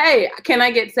 Like, hey, can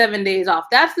I get 7 days off?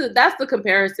 That's the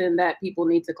comparison that people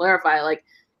need to clarify. Like,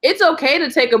 it's okay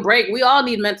to take a break. We all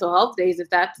need mental health days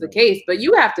if that's the case, but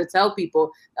you have to tell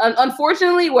people.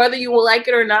 Unfortunately, whether you will like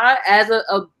it or not, as a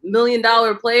 $1 million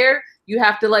player, you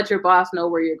have to let your boss know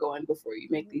where you're going before you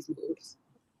make these moves.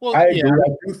 Well, I agree. I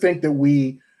do think that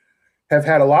we have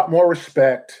had a lot more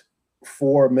respect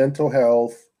for mental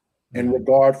health and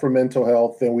regard for mental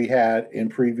health than we had in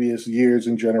previous years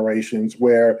and generations,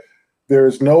 where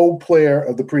there's no player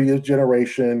of the previous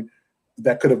generation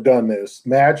that could have done this.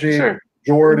 Magic,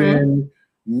 Jordan,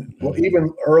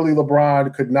 even early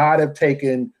LeBron could not have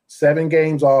taken 7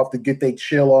 games off to get their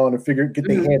chill on and get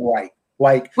their head right.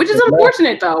 Like, which is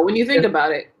unfortunate, though, when you think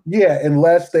about it. Yeah,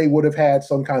 unless they would have had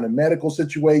some kind of medical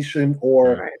situation,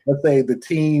 or let's say the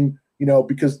team,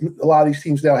 because a lot of these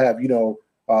teams now have,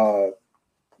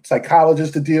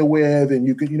 psychologists to deal with, and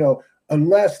you could,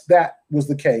 unless that was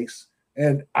the case.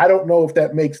 And I don't know if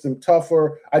that makes them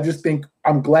tougher. I just think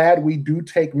I'm glad we do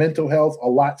take mental health a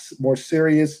lot more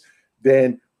serious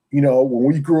than, when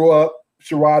we grew up.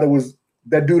 Sherrod was,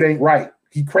 that dude ain't right.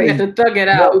 He crazy. You had to thug it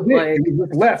out. It was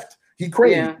just left. He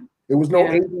crazy. Yeah. It was no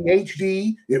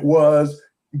ADHD. It was,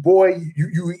 boy,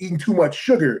 you eating too much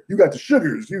sugar. You got the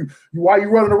sugars. Why you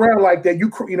running around like that?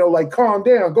 Like calm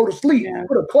down, go to sleep. Yeah.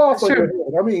 Put a cloth on your head.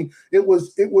 I mean, it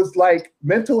was like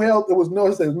mental health. There was none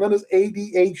of this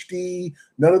ADHD,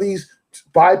 none of these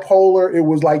bipolar. It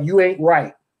was like, you ain't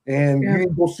right, and you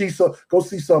need to go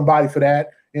see somebody for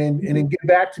that, and then get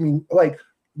back to me. Like,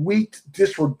 we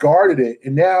disregarded it,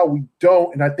 and now we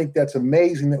don't. And I think that's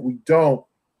amazing that we don't.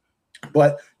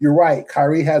 But you're right.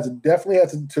 Kyrie definitely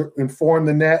has to inform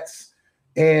the Nets,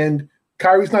 and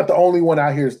Kyrie's not the only one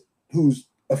out here who's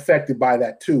affected by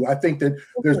that too. I think that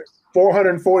there's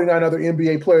 449 other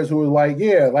NBA players who are like,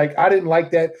 I didn't like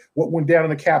that what went down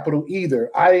in the Capitol either.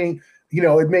 I ain't,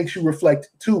 it makes you reflect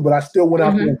too. But I still went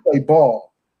out there and played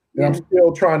ball, and I'm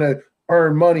still trying to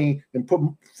earn money and put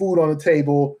food on the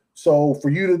table. So for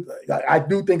you I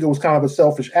do think it was kind of a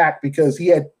selfish act, because he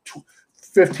had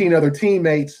 15 other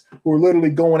teammates who were literally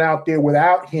going out there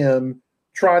without him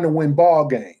trying to win ball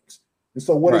games. And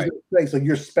so what does it say? So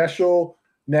you're special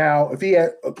now. If he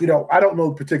had, I don't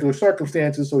know particular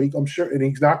circumstances, so I'm sure, and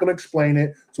he's not going to explain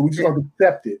it, so we just have to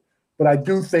accept it. But I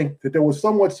do think that there was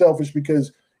somewhat selfish,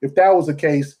 because if that was the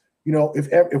case,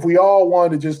 if we all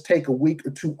wanted to just take a week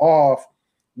or two off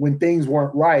when things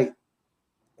weren't right,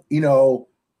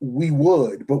 we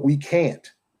would, but we can't.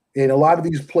 And a lot of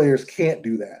these players can't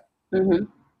do that. Mm-hmm.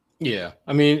 Yeah,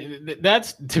 I mean,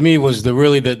 that's, to me, was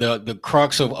the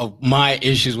crux of my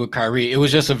issues with Kyrie. It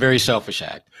was just a very selfish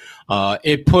act.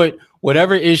 It put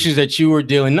whatever issues that you were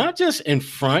dealing, not just in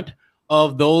front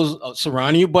of those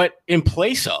surrounding you, but in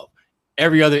place of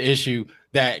every other issue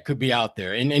that could be out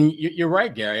there. And you're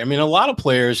right, Gary. I mean, a lot of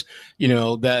players,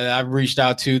 that I've reached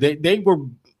out to, they were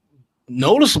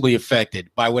noticeably affected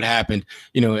by what happened,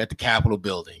 at the Capitol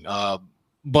building.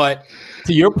 But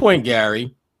to your point,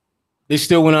 Gary, they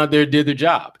still went out there, did their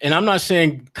job. And I'm not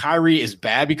saying Kyrie is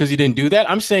bad because he didn't do that.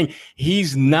 I'm saying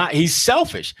he's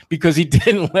selfish because he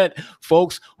didn't let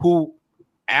folks who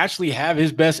actually have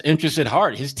his best interests at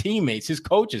heart, his teammates, his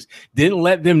coaches, didn't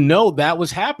let them know that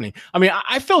was happening. I mean,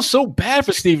 I felt so bad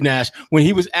for Steve Nash when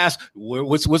he was asked,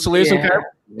 what's the latest on Kyrie?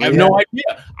 I have no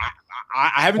idea.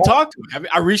 I haven't talked to him.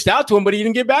 I reached out to him, but he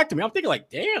didn't get back to me. I'm thinking like,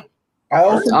 damn. I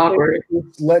also think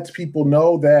it lets people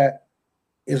know that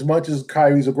as much as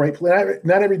Kyrie's a great player,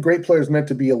 not every great player is meant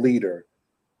to be a leader.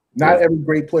 Not every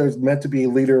great player is meant to be a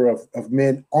leader of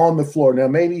men on the floor. Now,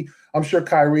 maybe I'm sure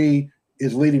Kyrie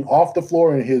is leading off the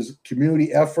floor in his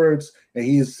community efforts, and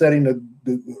he is setting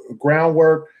the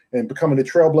groundwork and becoming a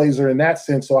trailblazer in that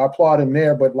sense. So I applaud him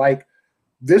there. But like,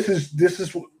 this was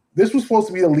supposed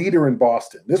to be a leader in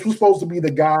Boston. This was supposed to be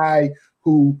the guy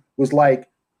who was like,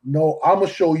 no, I'm going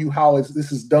to show you how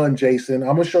this is done, Jason.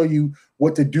 I'm going to show you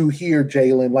what to do here,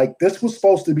 Jalen. Like, this was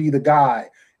supposed to be the guy.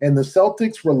 And the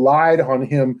Celtics relied on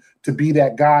him to be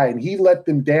that guy. And he let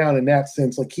them down in that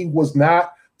sense. Like, he was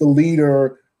not the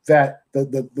leader that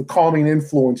the calming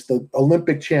influence, the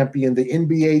Olympic champion, the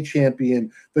NBA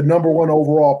champion, the #1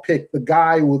 overall pick, the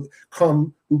guy who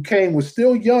came, was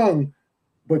still young,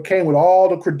 but came with all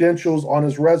the credentials on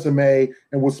his resume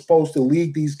and was supposed to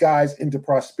lead these guys into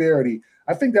prosperity.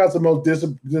 I think that was the most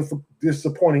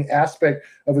disappointing aspect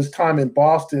of his time in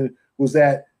Boston, was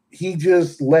that he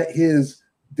just let his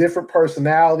different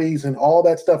personalities and all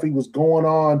that stuff he was going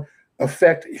on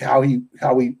affect how he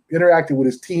interacted with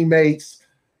his teammates.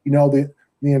 The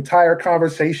entire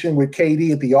conversation with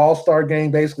KD at the All-Star game,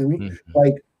 basically,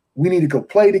 we need to go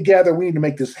play together. We need to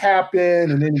make this happen.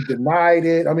 And then he denied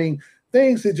it. I mean,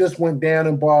 things that just went down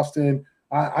in Boston.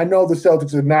 I know the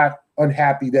Celtics are not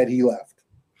unhappy that he left.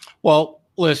 Well,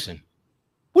 listen,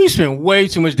 we spent way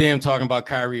too much damn talking about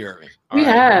Kyrie Irving. We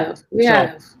have.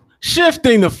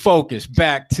 Shifting the focus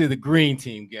back to the green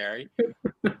team, Gary.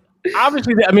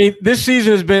 Obviously, I mean, this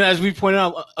season has been, as we pointed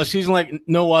out, a season like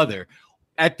no other.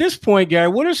 At this point, Gary,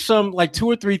 what are some, like, 2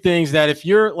 or 3 things that, if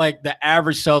you're like the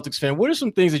average Celtics fan, what are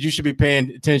some things that you should be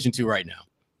paying attention to right now?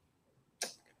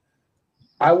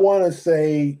 I want to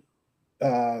say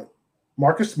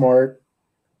Marcus Smart.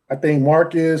 I think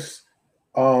Marcus.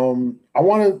 I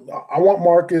want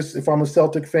Marcus, if I'm a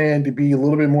Celtic fan, to be a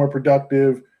little bit more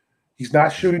productive. He's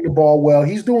not shooting the ball well.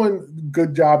 He's doing a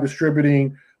good job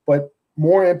distributing, but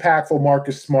more impactful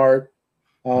Marcus Smart.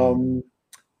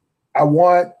 I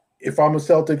want, if I'm a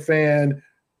Celtic fan,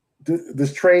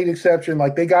 this trade exception,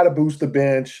 like, they got to boost the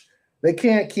bench. They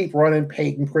can't keep running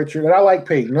Peyton Pritchard. And I like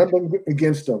Peyton, nothing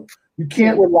against him. You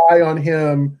can't rely on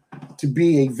him to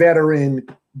be a veteran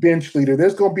bench leader.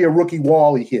 There's going to be a rookie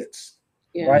wall he hits,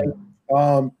 right?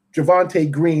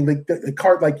 Javonte Green, the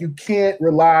cart, like, you can't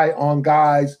rely on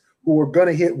guys who are going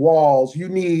to hit walls. You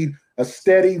need a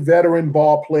steady veteran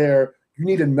ball player. You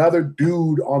need another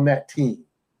dude on that team.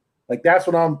 Like, that's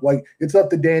what I'm like. It's up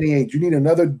to Danny Ainge. You need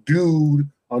another dude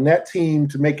on that team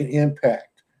to make an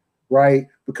impact, right?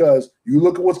 Because you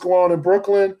look at what's going on in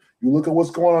Brooklyn. You look at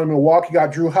what's going on in Milwaukee. You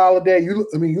got Drew Holiday. You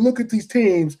look at these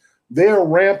teams. They're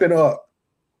ramping up,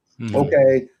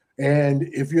 okay? And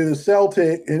if you're the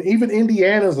Celtic, and even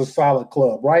Indiana's a solid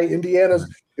club, right? Indiana's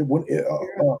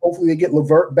hopefully they get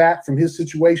LeVert back from his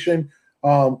situation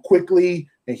quickly,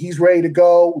 and he's ready to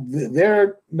go.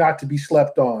 They're not to be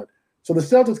slept on. So the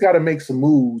Celtics got to make some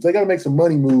moves. They got to make some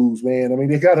money moves, man. I mean,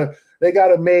 they got to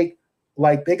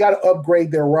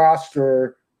upgrade their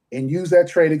roster and use that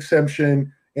trade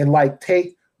exemption and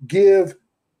give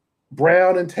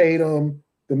Brown and Tatum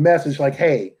the message like,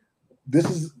 hey,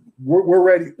 we're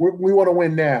ready. We want to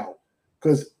win now.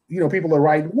 Because, people are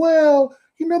writing, well,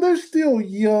 they're still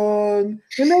young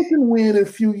and they can win in a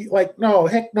few years. Like, no,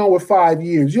 heck no, with 5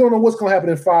 years. You don't know what's going to happen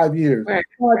in 5 years. Right.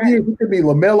 5 years, it could be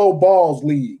LaMelo Ball's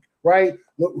league, right?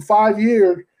 5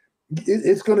 years,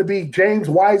 it's going to be James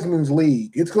Wiseman's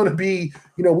league. It's going to be,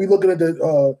 we looking at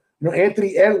the,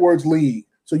 Anthony Edwards league.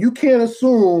 So you can't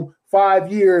assume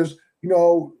 5 years,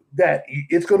 that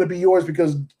it's going to be yours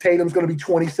because Tatum's going to be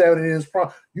 27 in his prime.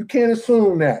 You can't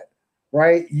assume that.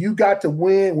 Right? You got to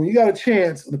win. When you got a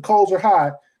chance, the coals are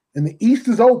hot, and the East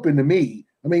is open to me.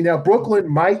 I mean, now Brooklyn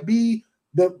might be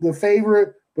the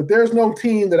favorite, but there's no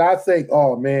team that I think,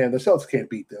 oh, man, the Celtics can't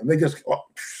beat them. They just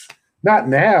not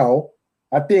now.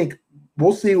 I think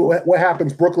we'll see what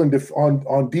happens Brooklyn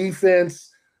on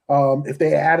defense. If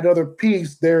they add another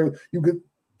piece, you could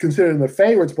consider them the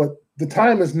favorites, but the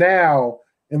time is now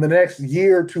in the next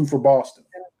year or two for Boston.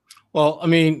 Well, I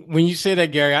mean, when you say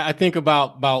that, Gary, I think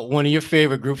about one of your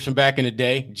favorite groups from back in the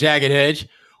day, Jagged Edge.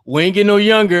 We ain't getting no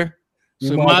younger,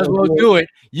 so you might as well do it.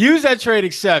 Use that trade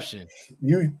exception.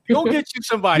 Go get you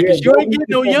somebody because you ain't getting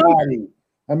no younger.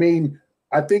 I mean,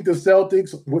 I think the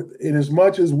Celtics, in as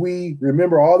much as we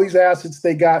remember all these assets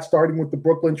they got, starting with the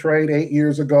Brooklyn trade 8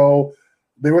 years ago,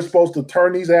 they were supposed to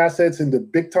turn these assets into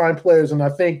big-time players, and I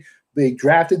think they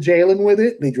drafted Jalen with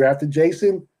it. They drafted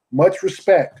Jason. Much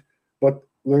respect. But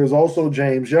there's also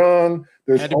James Young.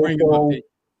 There's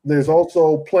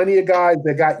also plenty of guys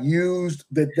that got used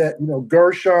that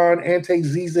Gershon, Ante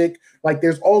Zizic. Like,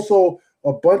 there's also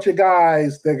a bunch of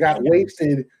guys that got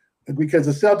wasted because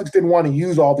the Celtics didn't want to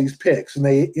use all these picks, and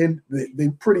they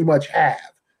pretty much have.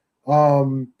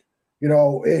 And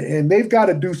they've got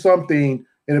to do something.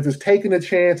 And if it's taking a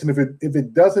chance, and if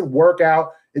it doesn't work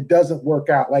out, it doesn't work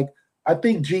out. Like, I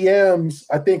think GMs,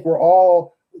 a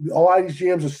lot of these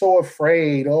GMs are so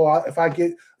afraid. If I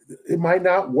get, it might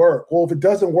not work. Well, if it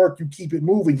doesn't work, you keep it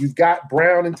moving. You've got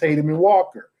Brown and Tatum and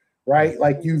Walker, right?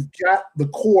 Like, you've got the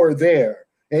core there,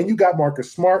 and you got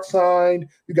Marcus Smart signed.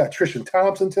 You got Tristan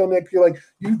Thompson till next year. Like,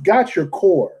 you've got your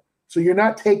core, so you're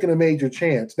not taking a major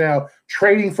chance. Now,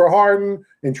 trading for Harden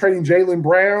and trading Jaylen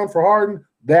Brown for Harden,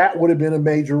 that would have been a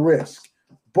major risk.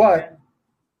 But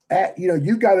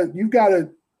you've got to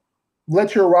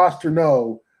let your roster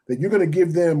know that you're going to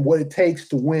give them what it takes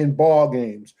to win ball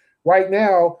games. Right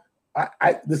now,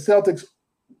 the Celtics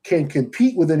can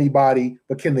compete with anybody,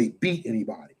 but can they beat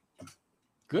anybody?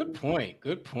 Good point.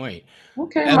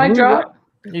 Okay, mic drop.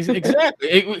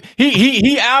 Exactly.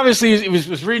 He obviously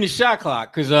was reading the shot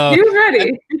clock because he was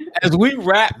ready. As we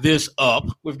wrap this up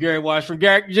with Gary Washburn,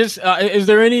 Gary, just is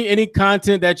there any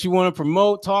content that you want to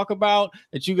promote, talk about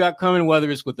that you got coming,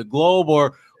 whether it's with the Globe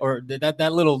or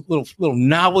that little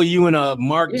novel you and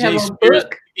Mark J. Spears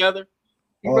put together?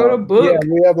 You wrote a book. Yeah,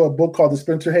 we have a book called The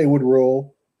Spencer Haywood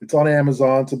Rule. It's on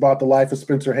Amazon. It's about the life of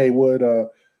Spencer Haywood.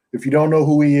 If you don't know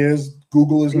who he is,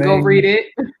 Google his name. Go read it.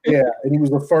 Yeah, and he was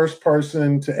the first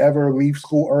person to ever leave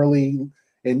school early,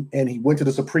 and he went to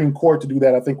the Supreme Court to do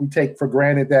that. I think we take for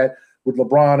granted that with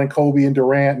LeBron and Kobe and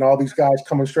Durant and all these guys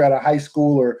coming straight out of high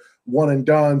school or one and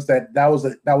dones, that was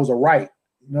a right.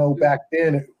 Back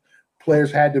then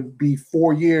players had to be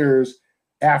 4 years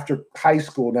after high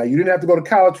school. Now, you didn't have to go to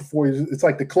college for 4 years. It's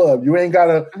like the club. You ain't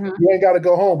gotta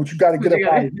go home, but you gotta get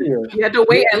up out of here. You had to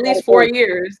wait at least 4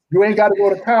 years. You ain't gotta go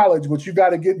to college, but you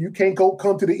can't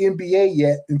come to the NBA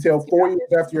yet until 4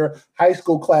 years after your high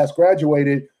school class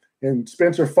graduated. And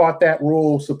Spencer fought that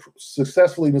rule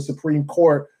successfully in the Supreme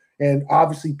Court and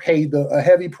obviously paid a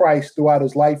heavy price throughout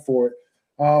his life for it.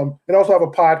 And also have a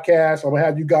podcast. I'm gonna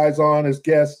have you guys on as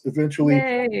guests eventually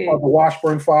called The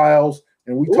Washburn Files.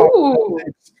 And we talk about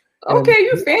this. Okay,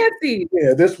 you fancy.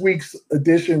 Yeah, this week's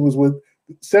edition was with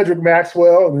Cedric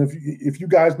Maxwell. And if you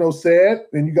guys know Ced,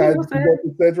 and you guys know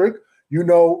Cedric,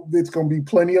 it's going to be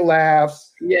plenty of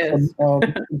laughs, yes,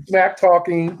 smack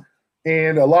talking,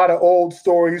 and a lot of old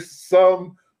stories.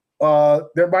 Some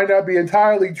that might not be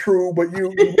entirely true, but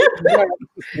you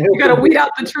gotta weed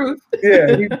out the truth.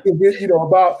 Yeah,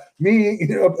 about me,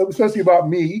 especially about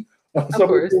me.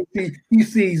 Some of he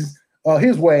sees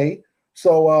his way.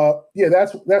 So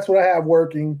that's what I have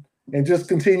working, and just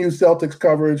continue Celtics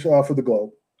coverage for the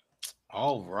Globe.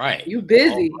 All right. You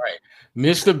busy. All right.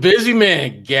 Mr. Busy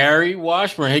Man, Gary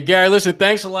Washburn. Hey, Gary, listen,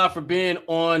 thanks a lot for being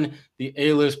on the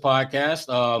A-List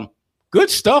podcast. Good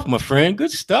stuff, my friend.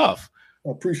 Good stuff. I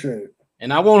appreciate it.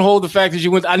 And I won't hold the fact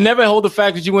that I never hold the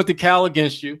fact that you went to Cal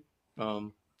against you.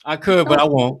 I could, but I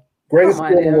won't. Greatest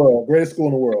school in the world. Greatest school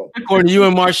in the world. According to you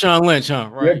and Marshawn Lynch, huh?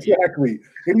 Right. Exactly.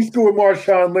 Any school with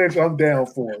Marshawn Lynch, I'm down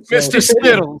for it. So, Mr.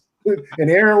 Skittles. And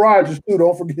Aaron Rodgers too.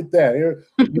 Don't forget that.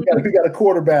 We got a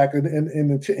quarterback in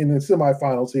the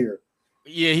semifinals here.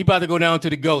 Yeah, he about to go down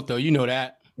to the GOAT though. You know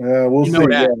that. We'll see.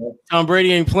 Yeah. Tom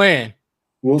Brady ain't playing.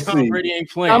 We'll see. Tom Brady ain't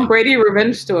playing. Tom Brady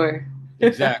revenge story.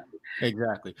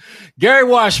 Exactly. Gary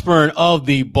Washburn of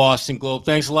the Boston Globe.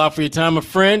 Thanks a lot for your time, my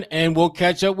friend, and we'll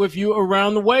catch up with you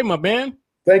around the way, my man.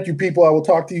 Thank you, people. I will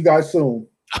talk to you guys soon.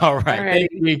 All right.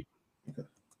 Thank you.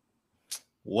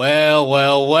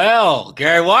 Well.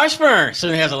 Gary Washburn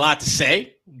certainly has a lot to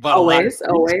say. Always.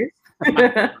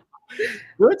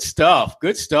 Good stuff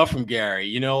from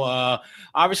Gary.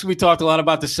 Obviously we talked a lot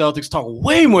about the Celtics, talk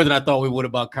way more than I thought we would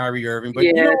about Kyrie Irving. But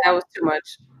that was too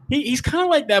much. He's kind of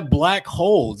like that black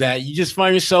hole that you just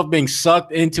find yourself being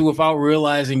sucked into without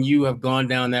realizing you have gone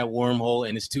down that wormhole,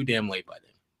 and it's too damn late by then.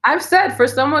 I've said, for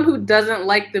someone who doesn't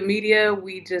like the media,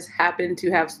 we just happen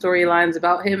to have storylines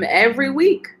about him every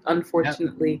week,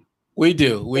 unfortunately. We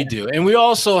do. And we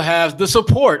also have the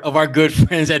support of our good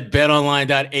friends at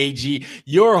betonline.ag,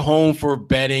 your home for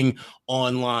betting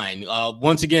online.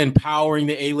 Once again, powering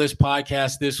the A-List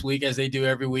podcast this week, as they do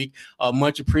every week.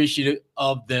 Much appreciative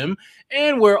of them.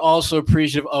 And we're also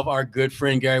appreciative of our good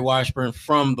friend Gary Washburn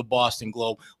from the Boston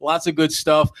Globe. Lots of good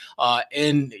stuff.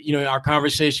 And our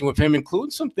conversation with him,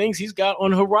 including some things he's got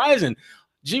on the horizon.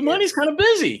 G Money's kind of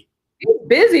busy. He's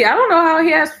busy. I don't know how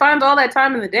he finds all that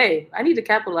time in the day. I need to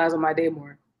capitalize on my day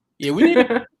more. Yeah, we need to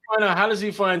find out how does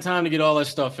he find time to get all that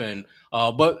stuff in.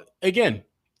 But again,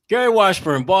 Gary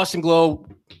Washburn, Boston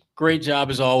Globe, great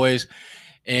job as always.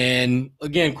 And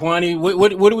again, Kwani, what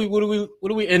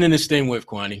do we ending this thing with,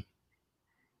 Kwani?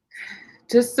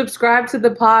 Just subscribe to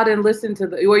the pod and listen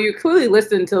to you clearly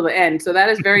listened until the end. So that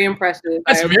is very impressive.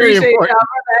 That's very important. Y'all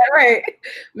for that. Right.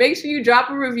 Make sure you drop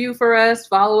a review for us.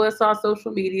 Follow us on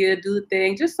social media. Do the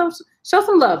thing. Just show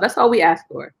some love. That's all we ask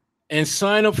for. And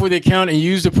sign up for the account and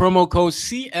use the promo code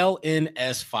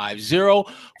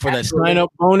CLNS50 for that sign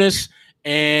up bonus.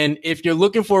 And if you're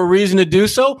looking for a reason to do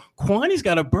so, Kwani's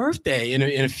got a birthday in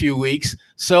a few weeks.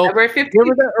 So give her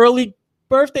that early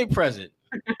birthday present.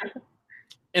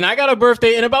 And I got a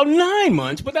birthday in about 9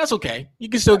 months, but that's okay. You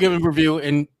can still give him a review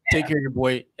and take care of your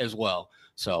boy as well.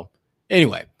 So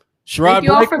anyway, Sherrod, thank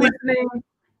you all for listening.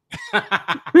 Go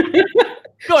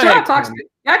ahead.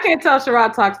 Y'all can't tell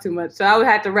Sherrod talks too much, so I would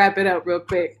have to wrap it up real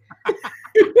quick.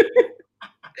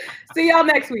 See y'all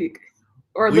next week.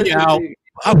 Or listen to you.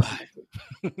 Bye-bye.